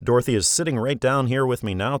 Dorothy is sitting right down here with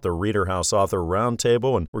me now at the Reader House Author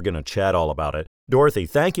Roundtable, and we're going to chat all about it. Dorothy,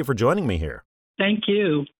 thank you for joining me here. Thank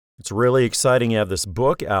you. It's really exciting you have this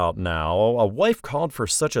book out now, A Wife Called for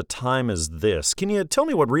Such a Time as This. Can you tell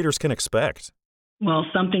me what readers can expect? Well,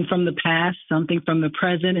 something from the past, something from the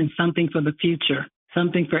present, and something for the future.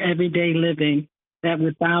 Something for everyday living that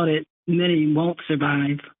without it, many won't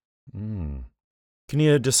survive. Can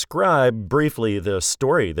you describe briefly the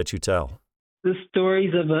story that you tell? The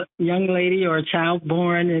stories of a young lady or a child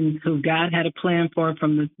born and who God had a plan for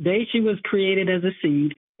from the day she was created as a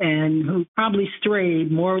seed, and who probably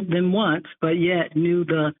strayed more than once, but yet knew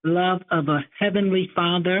the love of a heavenly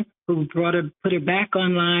Father who put her back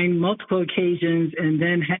online multiple occasions, and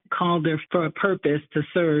then called her for a purpose to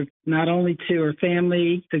serve, not only to her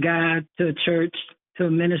family, to God, to a church, to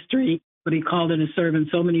a ministry, but he called her to serve in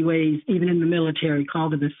so many ways, even in the military,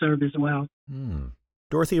 called her to serve as well.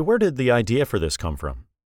 Dorothy, where did the idea for this come from?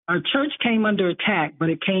 Our church came under attack, but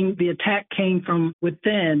the attack came from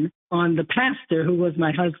within on the pastor who was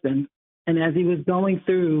my husband. And as he was going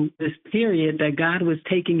through this period that God was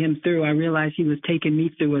taking him through, I realized he was taking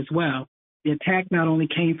me through as well. The attack not only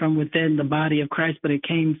came from within the body of Christ, but it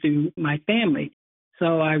came through my family.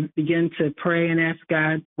 So I began to pray and ask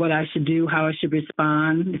God what I should do, how I should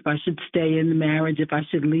respond, if I should stay in the marriage, if I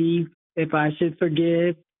should leave, if I should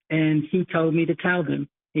forgive. And he told me to tell them.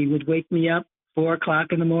 He would wake me up 4 o'clock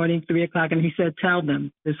in the morning, 3 o'clock, and he said, tell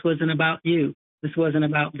them this wasn't about you. This wasn't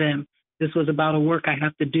about them. This was about a work I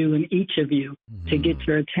have to do in each of you to get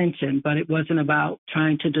your attention. But it wasn't about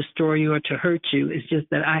trying to destroy you or to hurt you. It's just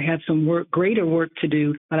that I have some greater work to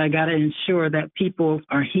do, but I got to ensure that people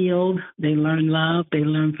are healed, they learn love, they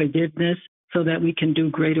learn forgiveness, so that we can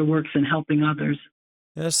do greater works in helping others.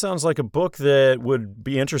 This sounds like a book that would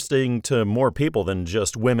be interesting to more people than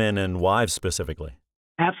just women and wives specifically.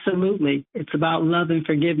 Absolutely. It's about love and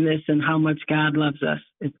forgiveness and how much God loves us.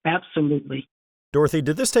 It's absolutely. Dorothy,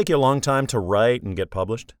 did this take you a long time to write and get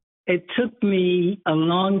published? It took me a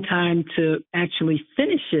long time to actually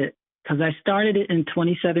finish it because I started it in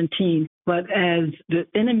 2017. But as the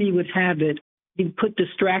enemy would have it, he put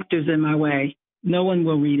distractors in my way. No one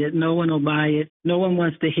will read it. No one will buy it. No one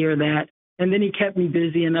wants to hear that. And then he kept me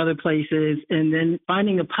busy in other places. And then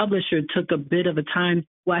finding a publisher took a bit of a time.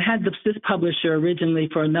 Well, I had this publisher originally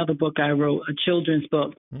for another book I wrote, a children's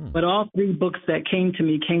book. But all 3 books that came to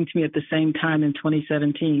me at the same time in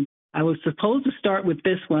 2017. I was supposed to start with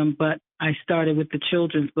this one, but I started with the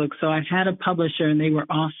children's book. So I had a publisher and they were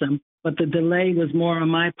awesome. But the delay was more on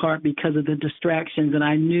my part because of the distractions. And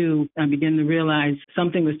I began to realize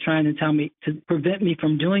something was trying to tell me to prevent me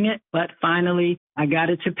from doing it. But finally, I got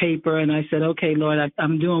it to paper and I said, okay, Lord,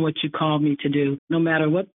 I'm doing what you called me to do. No matter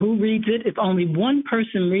who reads it, if only one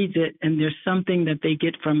person reads it and there's something that they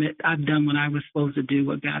get from it, I've done what I was supposed to do,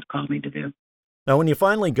 what God called me to do. Now, when you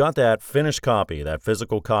finally got that finished copy, that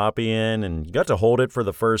physical copy in, and you got to hold it for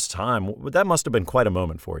the first time, that must have been quite a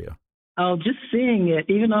moment for you. Oh, just seeing it,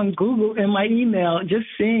 even on Google in my email, just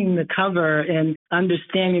seeing the cover and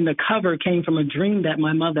understanding the cover came from a dream that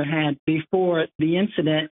my mother had before the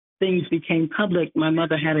incident. Things became public, my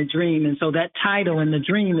mother had a dream. And so that title in the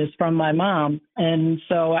dream is from my mom. And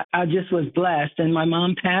so I just was blessed. And my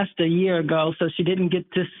mom passed a year ago, so she didn't get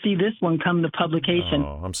to see this one come to publication.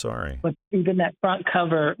 Oh, I'm sorry. But even that front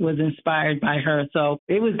cover was inspired by her. So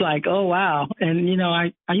it was like, oh, wow. And,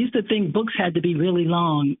 I used to think books had to be really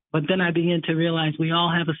long. But then I began to realize we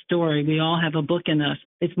all have a story. We all have a book in us.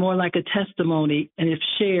 It's more like a testimony. And if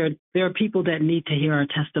shared, there are people that need to hear our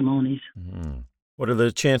testimonies. What are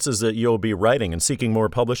the chances that you'll be writing and seeking more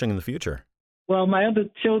publishing in the future? Well, my other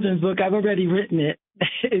children's book, I've already written it.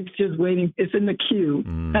 It's just waiting. It's in the queue.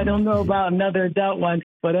 I don't know about another adult one.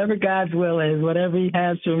 Whatever God's will is, whatever he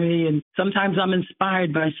has for me. And sometimes I'm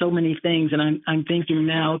inspired by so many things. And I'm thinking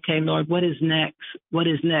now, okay, Lord, what is next? What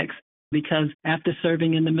is next? Because after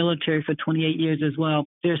serving in the military for 28 years as well,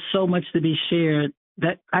 there's so much to be shared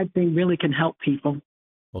that I think really can help people.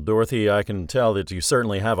 Well, Dorothy, I can tell that you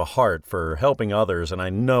certainly have a heart for helping others, and I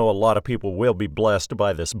know a lot of people will be blessed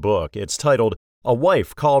by this book. It's titled, A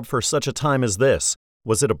Wife Called for Such a Time as This.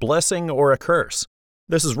 Was it a blessing or a curse?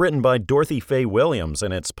 This is written by Dorothy Faye Williams,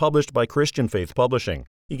 and it's published by Christian Faith Publishing.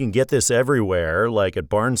 You can get this everywhere, like at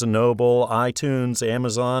Barnes & Noble, iTunes,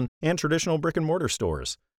 Amazon, and traditional brick-and-mortar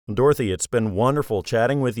stores. Dorothy, it's been wonderful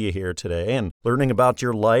chatting with you here today and learning about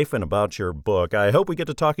your life and about your book. I hope we get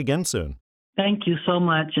to talk again soon. Thank you so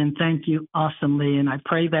much, and thank you awesomely. And I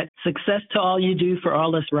pray that success to all you do for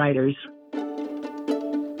all us writers.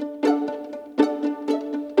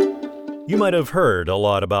 You might have heard a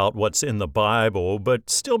lot about what's in the Bible, but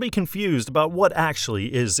still be confused about what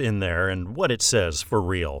actually is in there and what it says for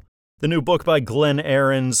real. The new book by Glenn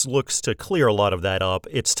Ahrens looks to clear a lot of that up.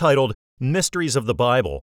 It's titled Mysteries of the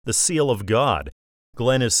Bible, The Seal of God.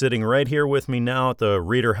 Glenn is sitting right here with me now at the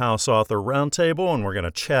Reader House Author Roundtable, and we're going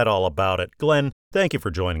to chat all about it. Glenn, thank you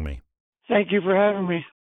for joining me. Thank you for having me.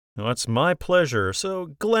 Well, it's my pleasure.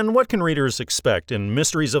 So, Glenn, what can readers expect in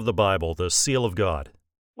Mysteries of the Bible, The Seal of God?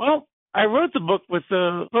 Well, I wrote the book with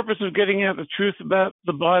the purpose of getting out the truth about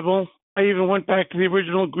the Bible. I even went back to the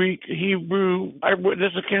original Greek, Hebrew,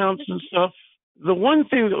 eyewitness accounts and stuff. The one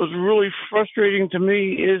thing that was really frustrating to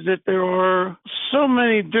me is that there are so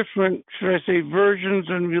many different, should I say, versions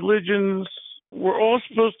and religions. We're all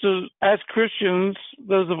supposed to, as Christians,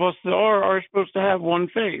 those of us that are supposed to have one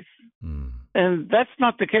faith. And that's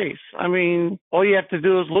not the case. I mean, all you have to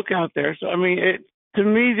do is look out there. So, to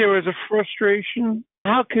me, there was a frustration.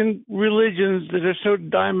 How can religions that are so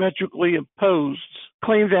diametrically opposed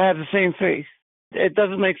claim to have the same faith? It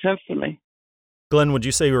doesn't make sense to me. Glenn, would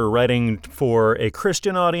you say you were writing for a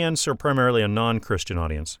Christian audience or primarily a non-Christian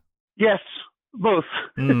audience? Yes, both.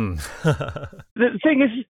 The thing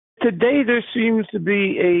is, today there seems to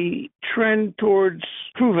be a trend towards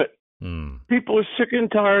prove it. People are sick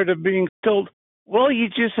and tired of being told, well, you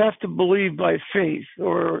just have to believe by faith,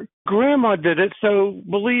 or grandma did it, so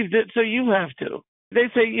believed it, so you have to. They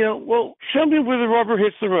say, well, show me where the rubber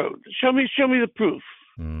hits the road. Show me the proof.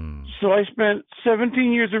 So I spent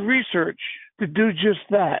 17 years of research to do just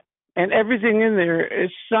that. And everything in there is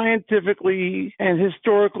scientifically and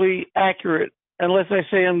historically accurate, unless I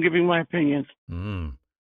say I'm giving my opinion.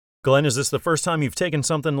 Glenn, is this the first time you've taken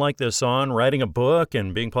something like this on, writing a book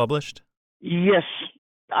and being published? Yes.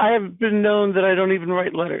 I have been known that I don't even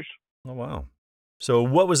write letters. Oh, wow. So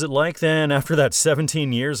what was it like then after that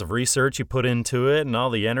 17 years of research you put into it and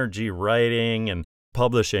all the energy writing and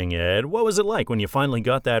publishing it? What was it like when you finally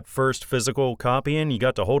got that first physical copy and you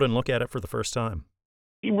got to hold it and look at it for the first time?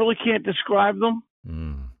 You really can't describe them.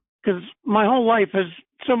 Because my whole life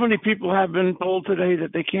so many people have been told today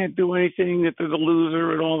that they can't do anything, that they're the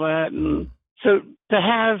loser and all that. And so to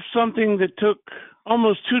have something that took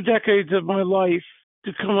almost 2 decades of my life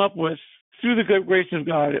to come up with, through the good grace of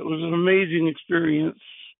God, it was an amazing experience.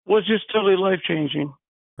 It was just totally life-changing.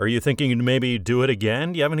 Are you thinking to maybe do it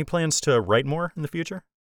again? Do you have any plans to write more in the future?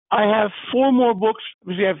 I have 4 more books.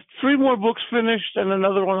 We have 3 more books finished and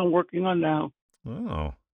another one I'm working on now.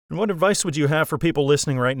 Oh. And what advice would you have for people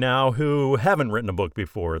listening right now who haven't written a book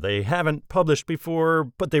before? They haven't published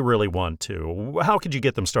before, but they really want to. How could you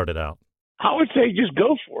get them started out? I would say just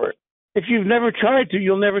go for it. If you've never tried to,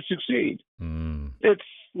 you'll never succeed. It's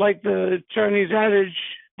like the Chinese adage,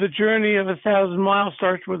 the journey of 1,000 miles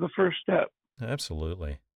starts with the first step.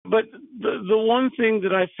 Absolutely. But the one thing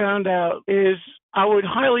that I found out is I would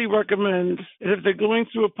highly recommend that if they're going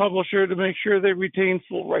through a publisher to make sure they retain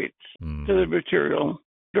full rights to the material.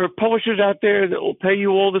 There are publishers out there that will pay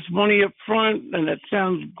you all this money up front, and that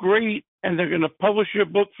sounds great, and they're going to publish your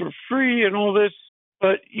book for free and all this,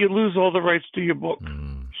 but you lose all the rights to your book.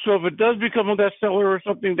 So if it does become a bestseller or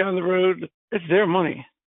something down the road, it's their money.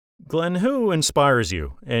 Glenn, who inspires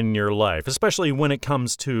you in your life, especially when it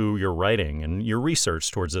comes to your writing and your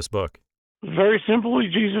research towards this book? Very simply,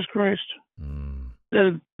 Jesus Christ.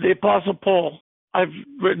 And the Apostle Paul. I've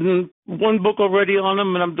written 1 book already on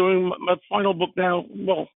him, and I'm doing my final book now.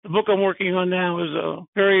 Well, the book I'm working on now is a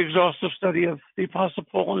very exhaustive study of the Apostle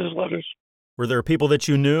Paul and his letters. Were there people that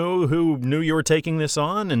you knew who knew you were taking this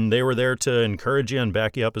on, and they were there to encourage you and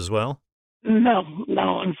back you up as well? No.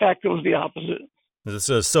 In fact, it was the opposite. Is this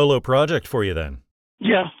a solo project for you then?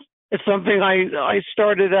 Yeah. It's something I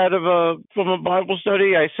started from a Bible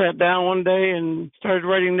study. I sat down one day and started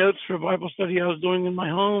writing notes for a Bible study I was doing in my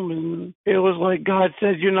home. And it was like God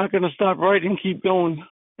said, you're not going to stop writing, keep going.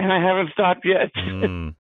 And I haven't stopped yet.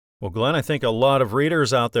 Well, Glenn, I think a lot of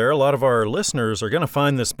readers out there, a lot of our listeners are going to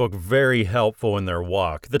find this book very helpful in their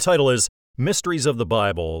walk. The title is Mysteries of the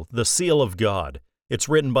Bible, The Seal of God. It's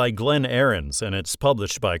written by Glenn Ahrens, and it's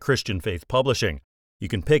published by Christian Faith Publishing. You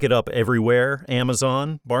can pick it up everywhere,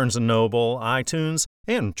 Amazon, Barnes & Noble, iTunes,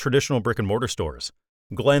 and traditional brick-and-mortar stores.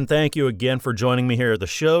 Glenn, thank you again for joining me here at the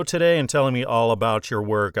show today and telling me all about your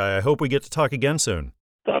work. I hope we get to talk again soon.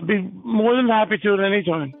 I'd be more than happy to at any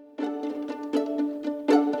time.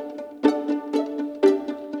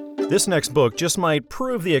 This next book just might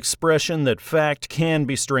prove the expression that fact can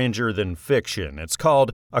be stranger than fiction. It's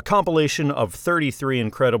called A Compilation of 33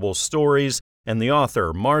 Incredible Stories, and the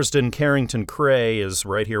author, Marsden Carrington Cray, is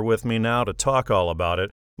right here with me now to talk all about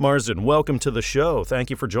it. Marsden, welcome to the show. Thank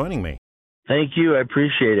you for joining me. Thank you. I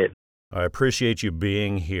appreciate it. I appreciate you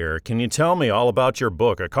being here. Can you tell me all about your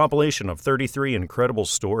book, A Compilation of 33 Incredible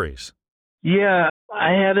Stories? Yeah,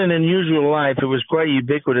 I had an unusual life. It was quite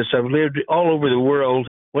ubiquitous. I've lived all over the world.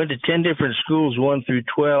 Went to 10 different schools, 1 through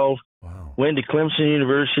 12. Wow. Went to Clemson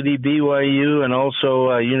University, BYU, and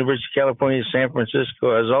also University of California, San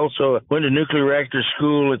Francisco. I went to nuclear reactor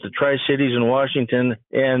school at the Tri-Cities in Washington.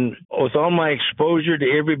 And with all my exposure to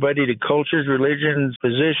everybody, to cultures, religions,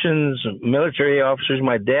 physicians, military officers,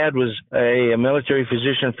 my dad was a military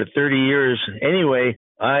physician for 30 years. Anyway,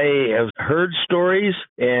 I have heard stories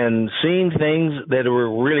and seen things that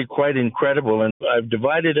were really quite incredible. And I've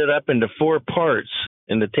divided it up into 4 parts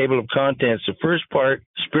in the table of contents. The first part,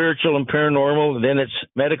 spiritual and paranormal, then it's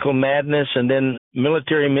medical madness, and then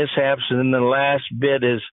military mishaps, and then the last bit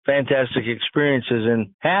is fantastic experiences. And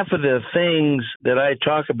half of the things that I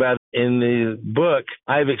talk about in the book,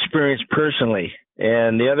 I've experienced personally.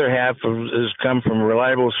 And the other half has come from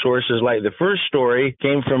reliable sources. Like the first story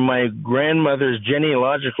came from my grandmother's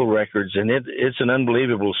genealogical records, and it's an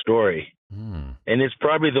unbelievable story. And it's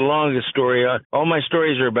probably the longest story. All my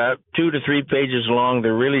stories are about 2 to 3 pages long.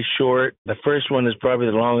 They're really short. The first one is probably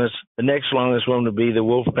the longest. The next longest one would be the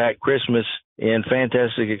Wolfpack Christmas and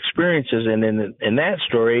Fantastic Experiences. And in that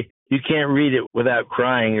story, you can't read it without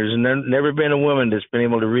crying. There's never been a woman that's been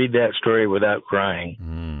able to read that story without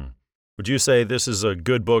crying. Would you say this is a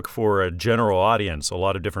good book for a general audience, a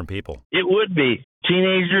lot of different people? It would be.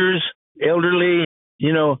 Teenagers, elderly.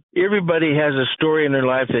 You know, everybody has a story in their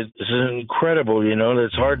life that is incredible,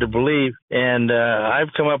 that's hard to believe. And I've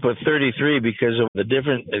come up with 33 because of the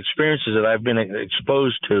different experiences that I've been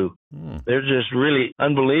exposed to. They're just really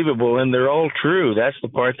unbelievable, and they're all true. That's the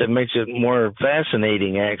part that makes it more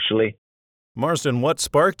fascinating, actually. Marsden, what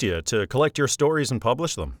sparked you to collect your stories and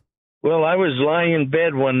publish them? Well, I was lying in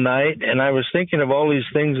bed one night, and I was thinking of all these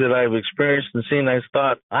things that I've experienced and seen. I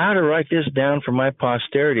thought, I ought to write this down for my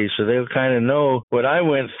posterity so they'll kind of know what I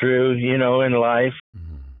went through, in life.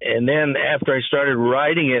 And then after I started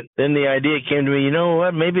writing it, then the idea came to me, you know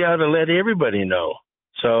what, maybe I ought to let everybody know.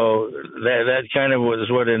 So that kind of was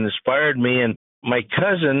what inspired me. And my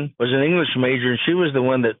cousin was an English major, and she was the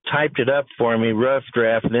one that typed it up for me, rough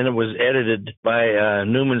draft, and then it was edited by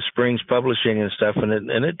Newman Springs Publishing and stuff,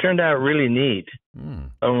 and it turned out really neat.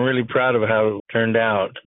 I'm really proud of how it turned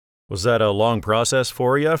out. Was that a long process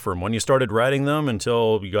for you, from when you started writing them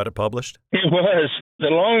until you got it published? It was. The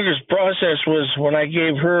longest process was when I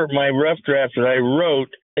gave her my rough draft that I wrote.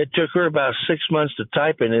 It took her about 6 months to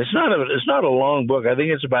type it. It's not a long book. I think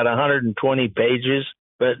it's about 120 pages.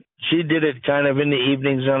 But she did it kind of in the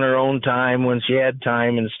evenings on her own time when she had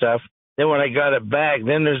time and stuff. Then when I got it back,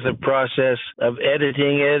 then there's the process of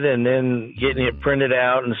editing it and then getting it printed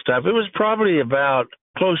out and stuff. It was probably about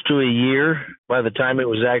close to a year by the time it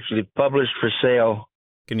was actually published for sale.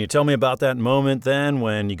 Can you tell me about that moment then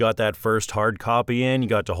when you got that first hard copy in, you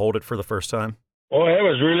got to hold it for the first time? Oh, that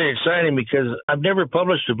was really exciting because I've never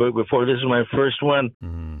published a book before. This is my first one.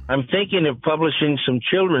 I'm thinking of publishing some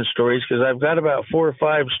children's stories because I've got about 4 or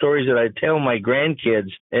 5 stories that I tell my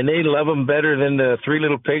grandkids, and they love them better than the 3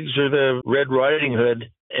 Little Pigs or the Red Riding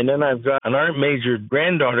Hood. And then I've got an art major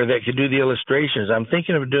granddaughter that could do the illustrations. I'm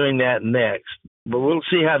thinking of doing that next, but we'll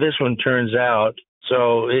see how this one turns out.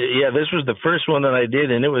 So, yeah, this was the first one that I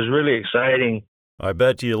did, and it was really exciting. I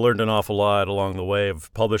bet you learned an awful lot along the way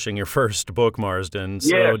of publishing your first book, Marsden.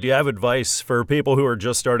 So yes. Do you have advice for people who are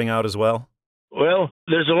just starting out as well? Well,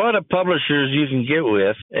 there's a lot of publishers you can get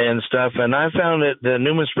with and stuff, and I found that the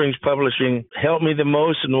Newman Springs Publishing helped me the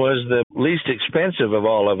most and was the least expensive of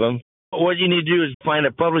all of them. What you need to do is find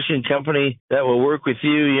a publishing company that will work with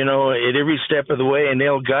you, at every step of the way, and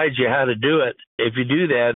they'll guide you how to do it. If you do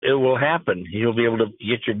that, it will happen. You'll be able to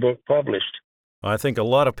get your book published. I think a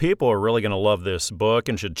lot of people are really going to love this book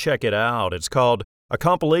and should check it out. It's called A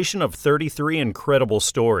Compilation of 33 Incredible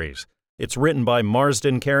Stories. It's written by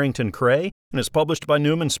Marsden Carrington Cray and is published by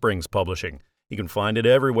Newman Springs Publishing. You can find it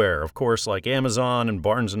everywhere, of course, like Amazon and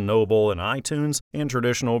Barnes & Noble and iTunes and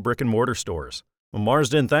traditional brick-and-mortar stores. Well,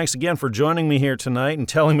 Marsden, thanks again for joining me here tonight and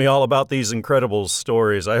telling me all about these incredible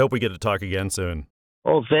stories. I hope we get to talk again soon.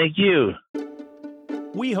 Oh, thank you.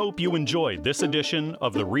 We hope you enjoyed this edition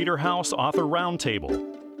of the Reader House Author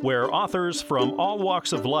Roundtable, where authors from all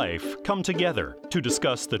walks of life come together to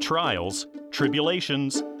discuss the trials,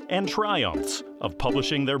 tribulations, and triumphs of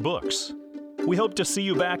publishing their books. We hope to see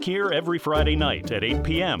you back here every Friday night at 8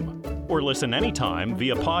 p.m. or listen anytime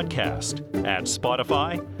via podcast at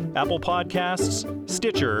Spotify, Apple Podcasts,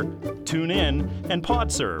 Stitcher, TuneIn, and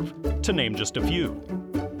PodServe, to name just a few.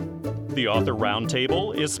 The Author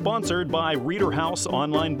Roundtable is sponsored by Reader House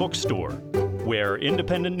Online Bookstore, where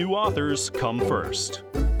independent new authors come first.